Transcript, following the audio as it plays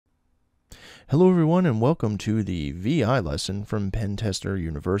Hello everyone and welcome to the VI lesson from Pentester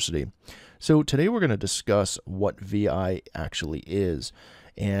University. So today we're going to discuss what VI actually is.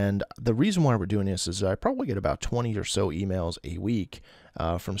 And the reason why we're doing this is I probably get about 20 or so emails a week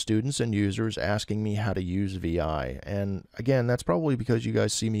from students and users asking me how to use VI. And again, that's probably because you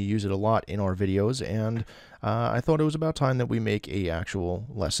guys see me use it a lot in our videos, and I thought it was about time that we make a actual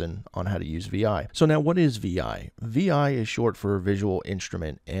lesson on how to use VI. So now, what is VI? VI is short for Visual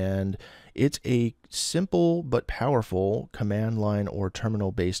Instrument, and it's a simple but powerful command line or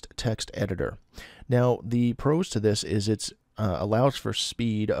terminal-based text editor. Now, the pros to this is it's allows for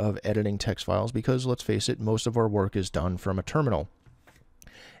speed of editing text files because, let's face it, most of our work is done from a terminal.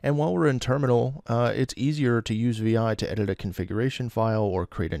 And while we're in terminal, it's easier to use VI to edit a configuration file or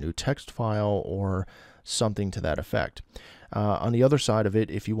create a new text file or something to that effect. On the other side of it,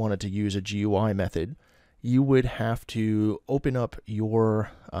 if you wanted to use a GUI method, you would have to open up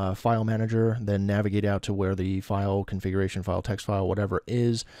your file manager, then navigate out to where the file, configuration file, text file, whatever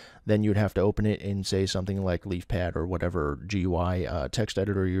is. Then you'd have to open it in, say, something like LeafPad or whatever GUI text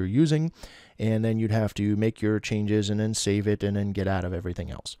editor you're using. And then you'd have to make your changes and then save it and then get out of everything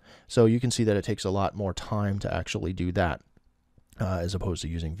else. So you can see that it takes a lot more time to actually do that as opposed to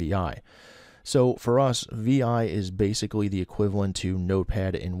using VI. So for us, VI is basically the equivalent to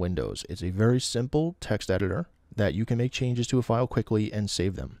Notepad in Windows. It's a very simple text editor that you can make changes to a file quickly and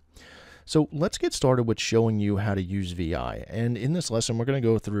save them. So let's get started with showing you how to use VI. And in this lesson, we're going to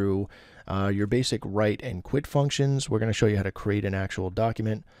go through your basic write and quit functions. We're going to show you how to create an actual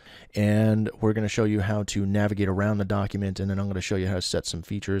document, and we're going to show you how to navigate around the document, and then I'm going to show you how to set some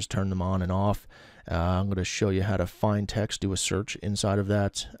features, turn them on and off. I'm going to show you how to find text, do a search inside of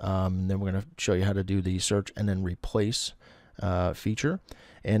that. Then we're going to show you how to do the search and then replace feature.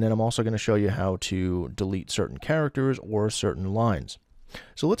 And then I'm also going to show you how to delete certain characters or certain lines.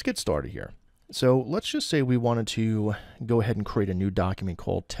 So let's get started here. So let's just say we wanted to go ahead and create a new document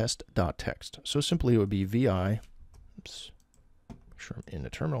called test.txt. So simply it would be VI, oops, make sure I'm in the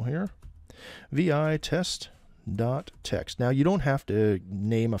terminal here, VI test.txt. Now you don't have to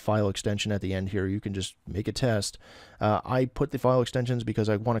name a file extension at the end here. You can just make a test. I put the file extensions because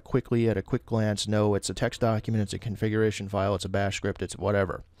I want to quickly, at a quick glance, know it's a text document, it's a configuration file, it's a bash script, it's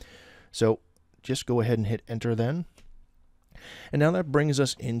whatever. So just go ahead and hit enter then. And now that brings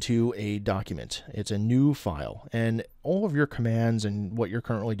us into a document. It's a new file, and all of your commands and what you're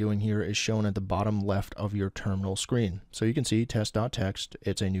currently doing here is shown at the bottom left of your terminal screen. So you can see test.txt,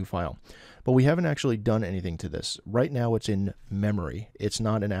 it's a new file. But we haven't actually done anything to this. Right now it's in memory. It's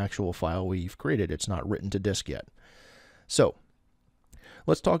not an actual file we've created. It's not written to disk yet. So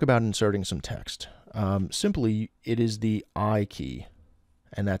let's talk about inserting some text. Simply, it is the I key,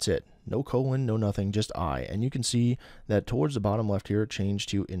 and that's it. No colon, no nothing, just I. And you can see that towards the bottom left here, it changed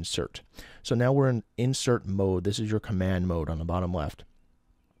to insert. So now we're in insert mode. This is your command mode on the bottom left.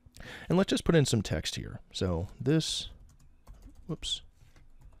 And let's just put in some text here. So this, whoops,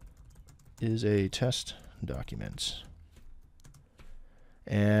 is a test document.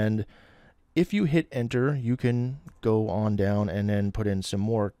 And if you hit enter, you can go on down and then put in some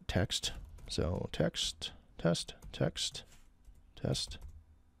more text. So text, test, text, test,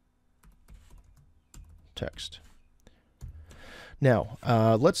 text. Now,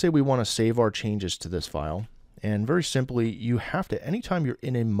 let's say we want to save our changes to this file. And very simply, you have to, anytime you're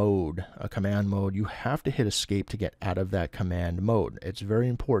in a mode, a command mode, you have to hit escape to get out of that command mode. It's very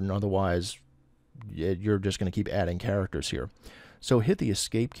important, otherwise you're just going to keep adding characters here. So hit the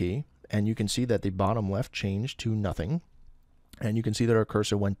escape key, and you can see that the bottom left changed to nothing. And you can see that our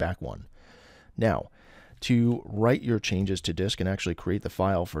cursor went back one. Now, to write your changes to disk and actually create the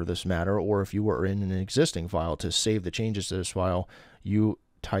file for this matter, or if you were in an existing file to save the changes to this file, you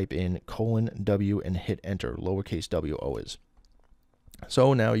type in :W and hit enter, lowercase w always.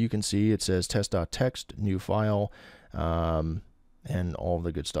 So now you can see it says test.txt, new file, and all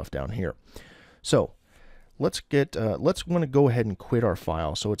the good stuff down here. So let's want to go ahead and quit our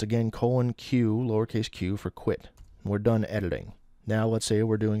file. So it's again :Q, lowercase q for quit. We're done editing. Now let's say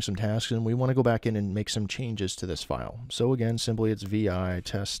we're doing some tasks and we want to go back in and make some changes to this file. So again, simply it's VI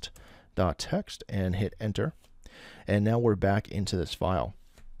test.txt and hit enter. And now we're back into this file.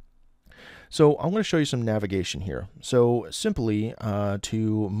 So I'm going to show you some navigation here. So simply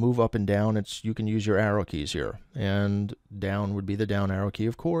to move up and down, you can use your arrow keys here. And down would be the down arrow key,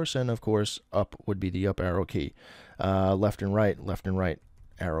 of course, and of course up would be the up arrow key. Left and right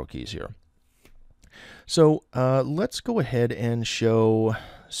arrow keys here. So let's go ahead and show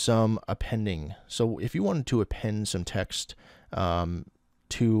some appending. So if you wanted to append some text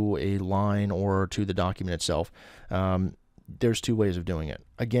to a line or to the document itself, there's two ways of doing it.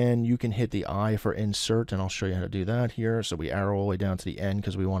 Again, you can hit the I for insert, and I'll show you how to do that here. So we arrow all the way down to the end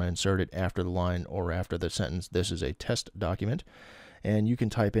because we want to insert it after the line or after the sentence. This is a test document. And you can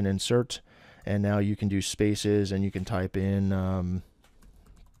type in insert, and now you can do spaces, and you can type in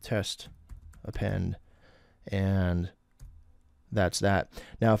test, append, and that's that.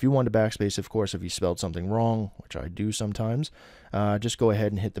 Now, if you want to backspace, of course, if you spelled something wrong, which I do sometimes, just go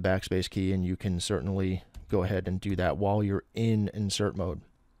ahead and hit the backspace key, and you can certainly go ahead and do that while you're in insert mode.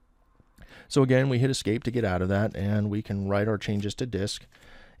 So again, we hit escape to get out of that, and we can write our changes to disk.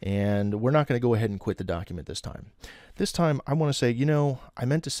 And we're not going to go ahead and quit the document this time. This time, I want to say, you know, I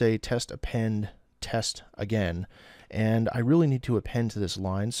meant to say test, append, test again, and I really need to append to this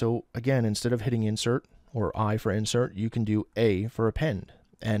line. So again, instead of hitting insert, or I for insert, you can do A for append,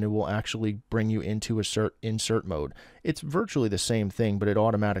 and it will actually bring you into insert mode. It's virtually the same thing, but it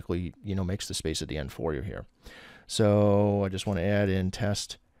automatically, you know, makes the space at the end for you here. So I just want to add in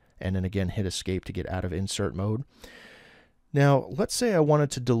test, and then again hit escape to get out of insert mode. Now, let's say I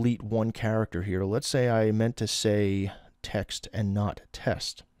wanted to delete one character here. Let's say I meant to say text and not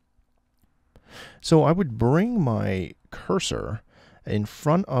test. So I would bring my cursor in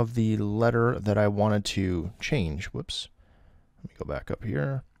front of the letter that I wanted to change. Whoops. Let me go back up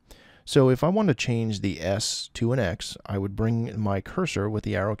here. So if I want to change the S to an X, I would bring my cursor with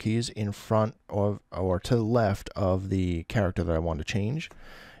the arrow keys in front of or to the left of the character that I want to change.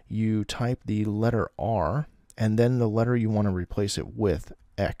 You type the letter R, and then the letter you want to replace it with,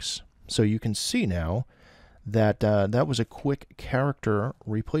 X. So you can see now that that was a quick character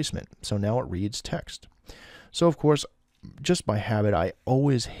replacement. So now it reads text. So of course, just by habit, I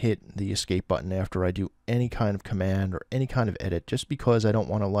always hit the escape button after I do any kind of command or any kind of edit, just because I don't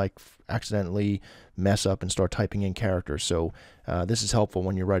want to like accidentally mess up and start typing in characters. So this is helpful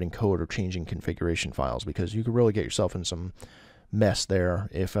when you're writing code or changing configuration files, because you could really get yourself in some mess there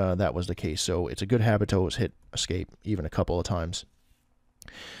if that was the case. So it's a good habit to always hit escape, even a couple of times.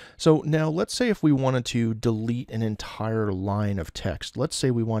 So now let's say if we wanted to delete an entire line of text. Let's say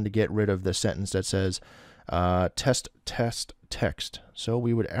we wanted to get rid of the sentence that says test, test, text. So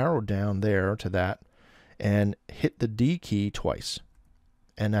we would arrow down there to that and hit the D key twice,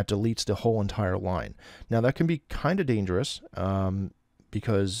 and that deletes the whole entire line. Now that can be kind of dangerous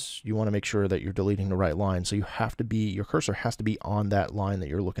because you want to make sure that you're deleting the right line. So you have to be, your cursor has to be on that line that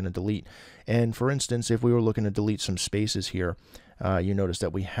you're looking to delete. And for instance, if we were looking to delete some spaces here, you notice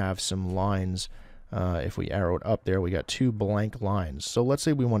that we have some lines. If we arrowed up there, we got 2 blank lines. So let's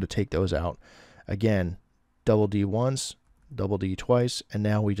say we want to take those out. Again, double D once, double D twice, and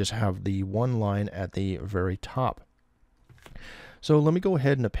now we just have the one line at the very top. So let me go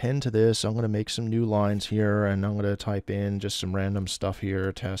ahead and append to this. I'm going to make some new lines here, and I'm going to type in just some random stuff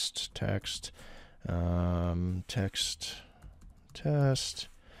here. Test, text, text, test,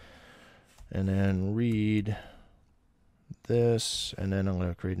 and then read this, and then I'm going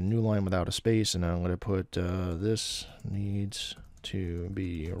to create a new line without a space, and I'm going to put this needs to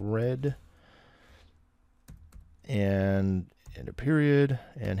be read, and a period,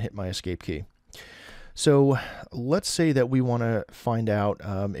 and hit my escape key. So let's say that we want to find out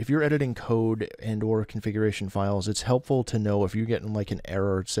if you're editing code and or configuration files, it's helpful to know if you're getting like an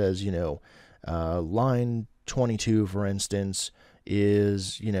error. It says, you know, line 22, for instance,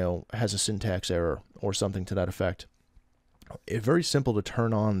 is, you know, has a syntax error or something to that effect. It's very simple to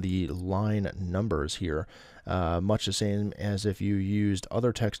turn on the line numbers here, much the same as if you used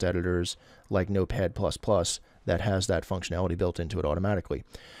other text editors like Notepad++ that has that functionality built into it automatically.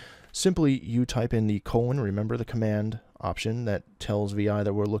 Simply, you type in the colon, remember the command option that tells VI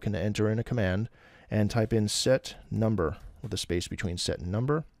that we're looking to enter in a command, and type in set number with a space between set and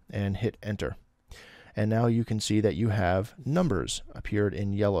number, and hit enter. And now you can see that you have numbers appeared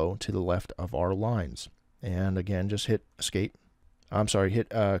in yellow to the left of our lines. And again, just hit escape. I'm sorry, hit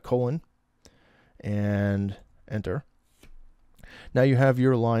colon and enter. Now you have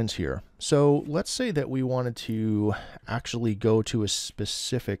your lines here. So let's say that we wanted to actually go to a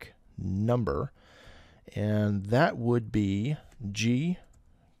specific number, and that would be G.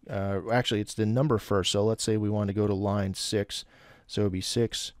 Actually, it's the number first. So let's say we want to go to line 6. So it would be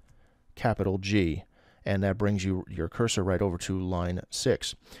 6, capital G. And that brings you your cursor right over to line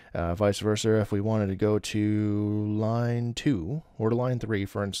 6. Vice versa, if we wanted to go to line 2 or to line 3,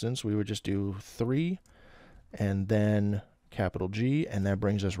 for instance, we would just do 3 and then capital G, and that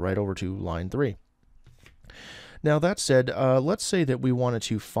brings us right over to line 3. Now that said, let's say that we wanted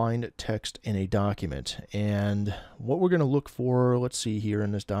to find text in a document, and what we're going to look for, let's see here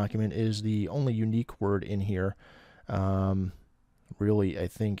in this document, is the only unique word in here, really I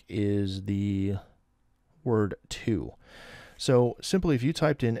think is the word to. So simply, if you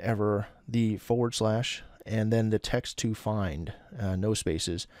typed in ever the / and then the text to find, no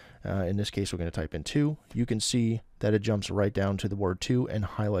spaces, in this case we're going to type in 2, you can see that it jumps right down to the word 2 and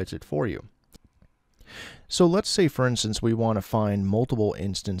highlights it for you. So let's say, for instance, we want to find multiple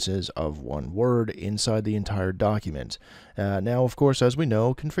instances of one word inside the entire document. Now, of course, as we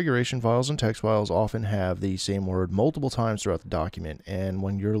know, configuration files and text files often have the same word multiple times throughout the document, and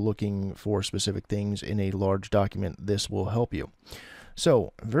when you're looking for specific things in a large document, this will help you.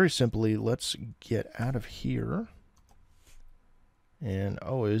 So, very simply, let's get out of here. And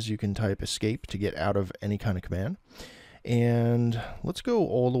always, you can type escape to get out of any kind of command. And let's go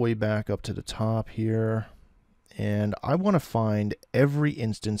all the way back up to the top here. And I want to find every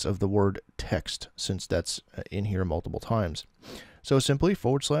instance of the word text, since that's in here multiple times. So simply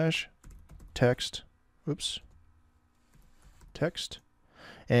 / text, text.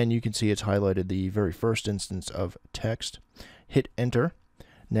 And you can see it's highlighted the very first instance of text. Hit enter.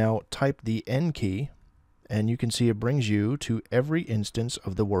 Now type the N key, and you can see it brings you to every instance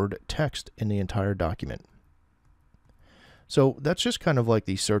of the word text in the entire document. So that's just kind of like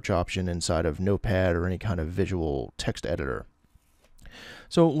the search option inside of Notepad or any kind of visual text editor.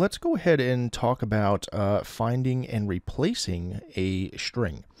 So let's go ahead and talk about finding and replacing a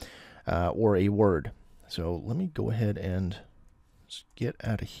string or a word. So let me go ahead and get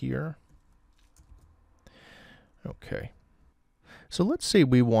out of here. Okay. So let's say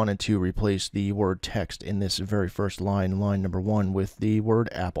we wanted to replace the word text in this very first line, line number 1, with the word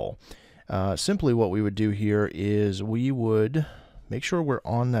apple. Simply what we would do here is we would make sure we're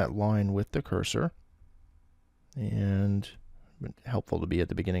on that line with the cursor, and helpful to be at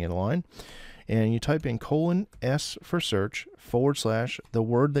the beginning of the line, and you type in :S for search, / the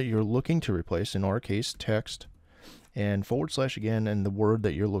word that you're looking to replace, in our case text, and / again, and the word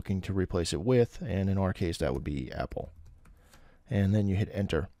that you're looking to replace it with, and in our case that would be apple. And then you hit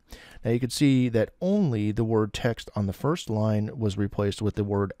enter. Now you can see that only the word text on the first line was replaced with the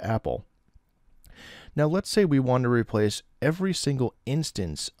word apple. Now let's say we want to replace every single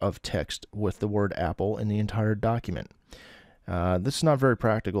instance of text with the word apple in the entire document. This is not very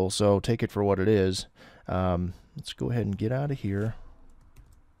practical, so take it for what it is. Let's go ahead and get out of here.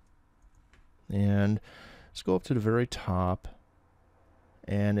 And let's go up to the very top.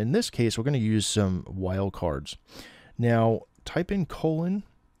 And in this case, we're going to use some wildcards. Now type in :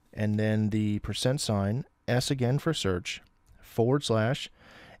 and then the %, S again for search, /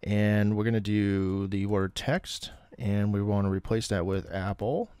 and we're going to do the word text, and we want to replace that with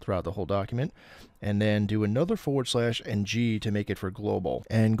apple throughout the whole document, and then do another / and G to make it for global.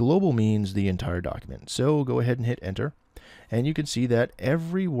 And global means the entire document. So go ahead and hit enter, and you can see that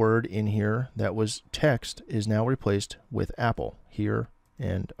every word in here that was text is now replaced with apple here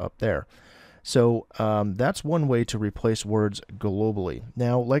and up there. So that's one way to replace words globally.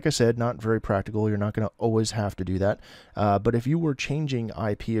 Now, like I said, not very practical. You're not going to always have to do that. But if you were changing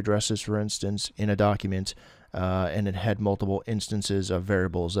IP addresses, for instance, in a document, and it had multiple instances of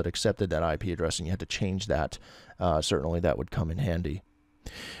variables that accepted that IP address, and you had to change that, certainly that would come in handy.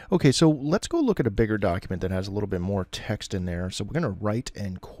 Okay, so let's go look at a bigger document that has a little bit more text in there. So we're going to write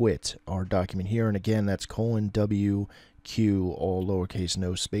and quit our document here. And again, that's :W Q, all lowercase,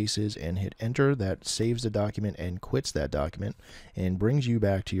 no spaces, and hit enter. That saves the document and quits that document and brings you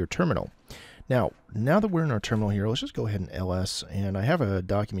back to your terminal. Now that we're in our terminal here, let's just go ahead and ls, and I have a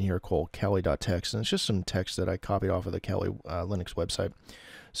document here called Kali.txt, and it's just some text that I copied off of the Kali Linux website.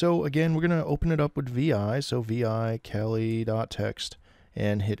 So again, we're going to open it up with VI, so VI Kali.txt,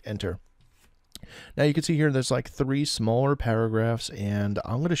 and hit enter. Now you can see here there's like 3 smaller paragraphs, and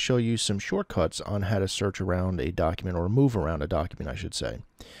I'm going to show you some shortcuts on how to search around a document, or move around a document, I should say.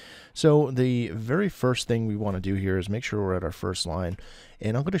 So the very first thing we want to do here is make sure we're at our first line,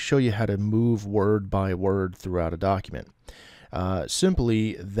 and I'm going to show you how to move word by word throughout a document.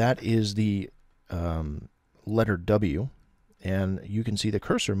 Simply, that is the letter W, and you can see the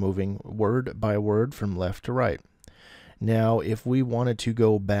cursor moving word by word from left to right. Now, if we wanted to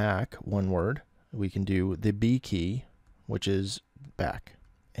go back one word, we can do the B key, which is back,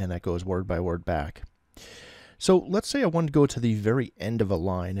 and that goes word by word back. So let's say I want to go to the very end of a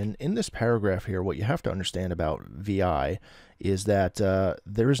line, and in this paragraph here, what you have to understand about VI is that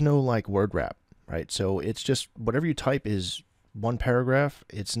there is no like word wrap, right? So it's just whatever you type is one paragraph.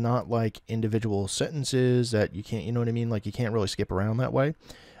 It's not like individual sentences that you can't, you know what I mean? Like you can't really skip around that way.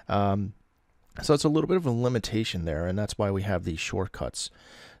 So it's a little bit of a limitation there, and that's why we have these shortcuts.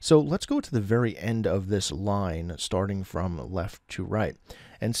 So let's go to the very end of this line, starting from left to right.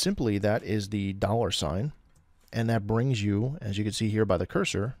 And simply that is the $, and that brings you, as you can see here by the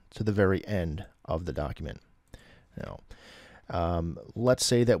cursor, to the very end of the document. Now, Let's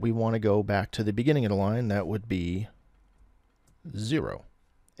say that we want to go back to the beginning of the line. That would be 0.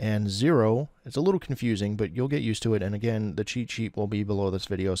 And 0, it's a little confusing, but you'll get used to it. And again, the cheat sheet will be below this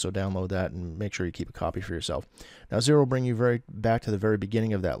video, so download that and make sure you keep a copy for yourself. Now 0 will bring you back to the very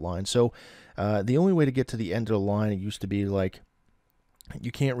beginning of that line. So the only way to get to the end of the line, it used to be like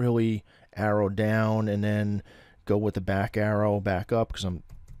you can't really arrow down and then go with the back arrow back up, because I'm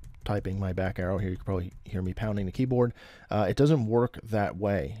typing my back arrow here. You can probably hear me pounding the keyboard. It doesn't work that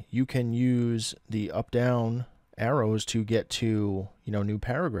way. You can use the up-down arrows to get to, new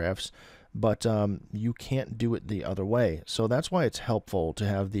paragraphs, but you can't do it the other way. So that's why it's helpful to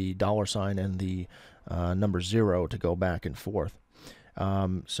have the $ and the number 0 to go back and forth.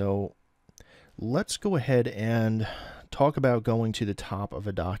 So let's go ahead and talk about going to the top of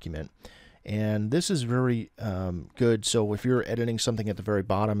a document. And this is very good. So if you're editing something at the very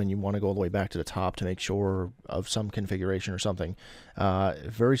bottom and you want to go all the way back to the top to make sure of some configuration or something,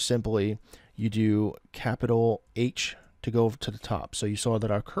 very simply, you do capital H to go to the top. So you saw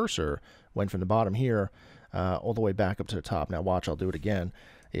that our cursor went from the bottom here all the way back up to the top. Now watch, I'll do it again.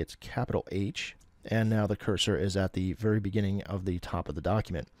 It's capital H, and now the cursor is at the very beginning of the top of the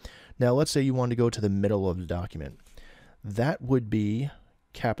document. Now let's say you want to go to the middle of the document. That would be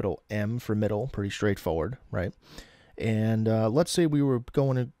capital M for middle, pretty straightforward, right? And let's say we were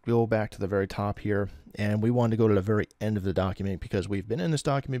going to go back to the very top here, and we wanted to go to the very end of the document because we've been in this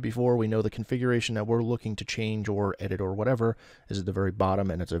document before. We know the configuration that we're looking to change or edit or whatever is at the very bottom,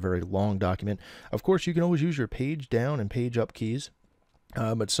 and it's a very long document. Of course, you can always use your page down and page up keys,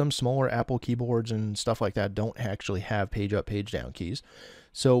 but some smaller Apple keyboards and stuff like that don't actually have page up, page down keys.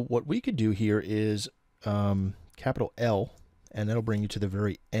 So what we could do here is capital L, and that'll bring you to the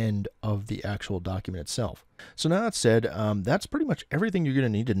very end of the actual document itself. So now that said, that's pretty much everything you're going to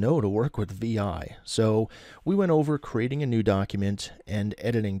need to know to work with VI. So we went over creating a new document and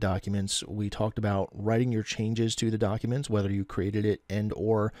editing documents. We talked about writing your changes to the documents, whether you created it and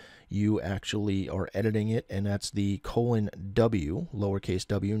or you actually are editing it, and that's the :W, lowercase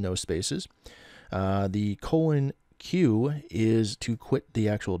w, no spaces. The :Q is to quit the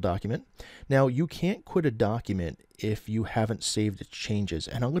actual document. Now, you can't quit a document if you haven't saved its changes,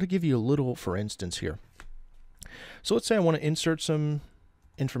 and I'm going to give you a little for instance here. So let's say I want to insert some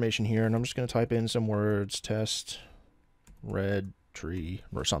information here, and I'm just going to type in some words, test, red tree,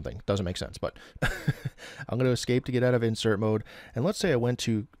 or something. Doesn't make sense, but I'm going to escape to get out of insert mode, and let's say I went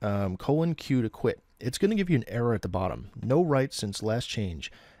to :Q to quit. It's going to give you an error at the bottom. No write since last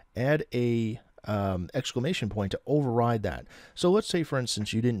change. Add a exclamation point to override that. So let's say, for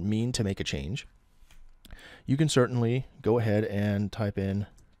instance, you didn't mean to make a change. You can certainly go ahead and type in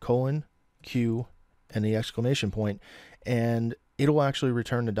 :Q and the exclamation point, and it'll actually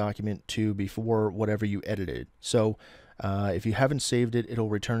return the document to before whatever you edited. So if you haven't saved it, it'll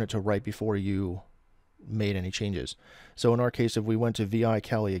return it to right before you made any changes. So in our case, if we went to VI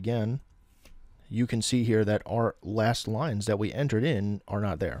Kali again, you can see here that our last lines that we entered in are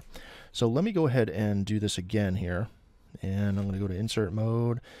not there. So let me go ahead and do this again here, and I'm going to go to insert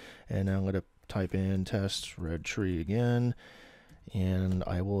mode, and I'm going to type in test red tree again, and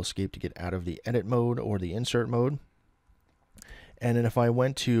I will escape to get out of the edit mode or the insert mode. And then if I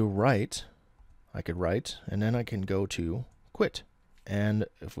went to write, I could write, and then I can go to quit. And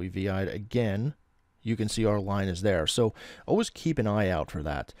if we VI'd again, you can see our line is there. So always keep an eye out for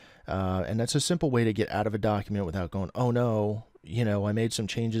that. And that's a simple way to get out of a document without going, oh no, I made some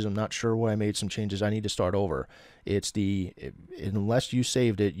changes. I'm not sure why I made some changes. I need to start over. It's unless you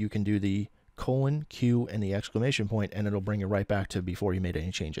saved it, you can do the :Q and the exclamation point, and it'll bring you right back to before you made any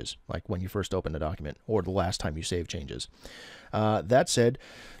changes, like when you first opened the document or the last time you saved changes. That said,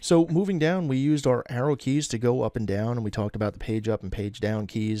 so moving down, we used our arrow keys to go up and down, and we talked about the page up and page down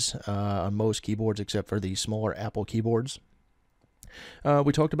keys on most keyboards except for the smaller Apple keyboards.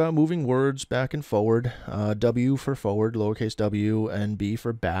 We talked about moving words back and forward, W for forward, lowercase w, and B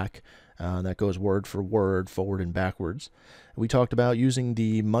for back. That goes word for word, forward and backwards. We talked about using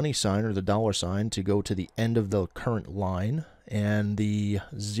the money sign or the $ to go to the end of the current line, and the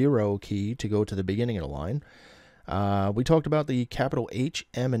 0 key to go to the beginning of the line. We talked about the capital H,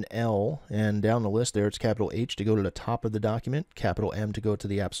 M, and L, and down the list there it's capital H to go to the top of the document, capital M to go to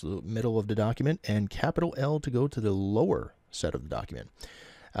the absolute middle of the document, and capital L to go to the lower set of the document.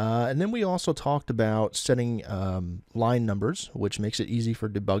 And then we also talked about setting line numbers, which makes it easy for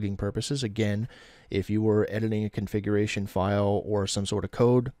debugging purposes. Again, if you were editing a configuration file or some sort of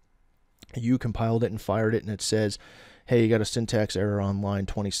code, you compiled it and fired it, and it says, hey, you got a syntax error on line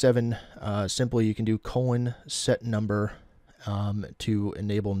 27. Simply, you can do : set number to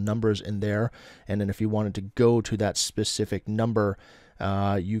enable numbers in there. And then if you wanted to go to that specific number,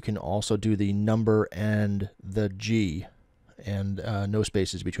 you can also do the number and the G, and no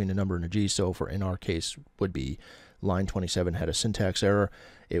spaces between the number and the G. So in our case would be line 27 had a syntax error.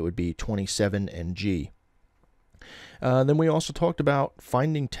 It would be 27 and G. Then we also talked about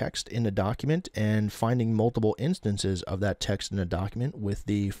finding text in a document and finding multiple instances of that text in a document with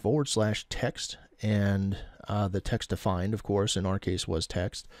the /text and the text defined, of course, in our case was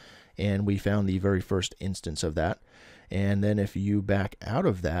text. And we found the very first instance of that. And then if you back out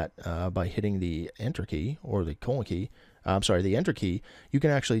of that by hitting the enter key or the colon key, the enter key, you can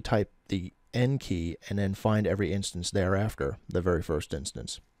actually type the N key and then find every instance thereafter, the very first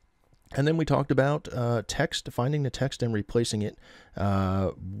instance. And then we talked about text, finding the text and replacing it,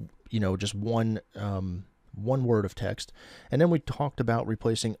 just one word of text. And then we talked about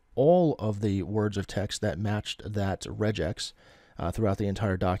replacing all of the words of text that matched that regex throughout the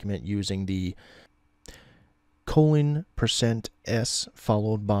entire document using the $%s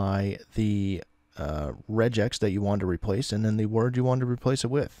followed by the regex that you wanted to replace, and then the word you wanted to replace it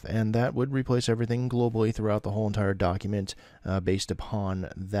with. And that would replace everything globally throughout the whole entire document based upon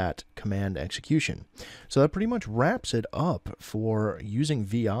that command execution. So that pretty much wraps it up for using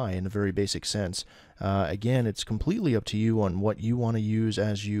VI in a very basic sense. Again, it's completely up to you on what you want to use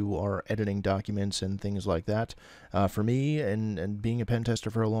as you are editing documents and things like that. For me, and being a pen tester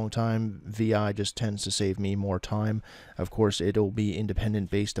for a long time, VI just tends to save me more time. Of course, it'll be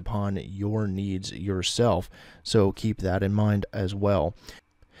independent based upon your needs yourself, so keep that in mind as well.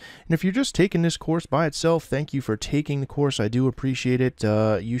 And if you're just taking this course by itself, thank you for taking the course. I do appreciate it.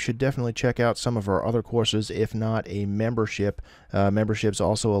 You should definitely check out some of our other courses, if not a membership. Memberships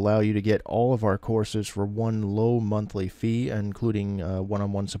also allow you to get all of our courses for one low monthly fee, including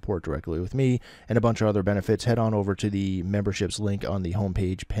one-on-one support directly with me and a bunch of other benefits. Head on over to the memberships link on the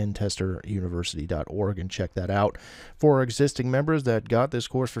homepage, pentesteruniversity.org, and check that out. For our existing members that got this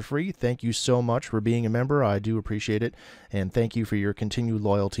course for free, thank you so much for being a member. I do appreciate it, and thank you for your continued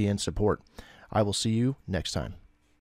loyalty and support. I will see you next time.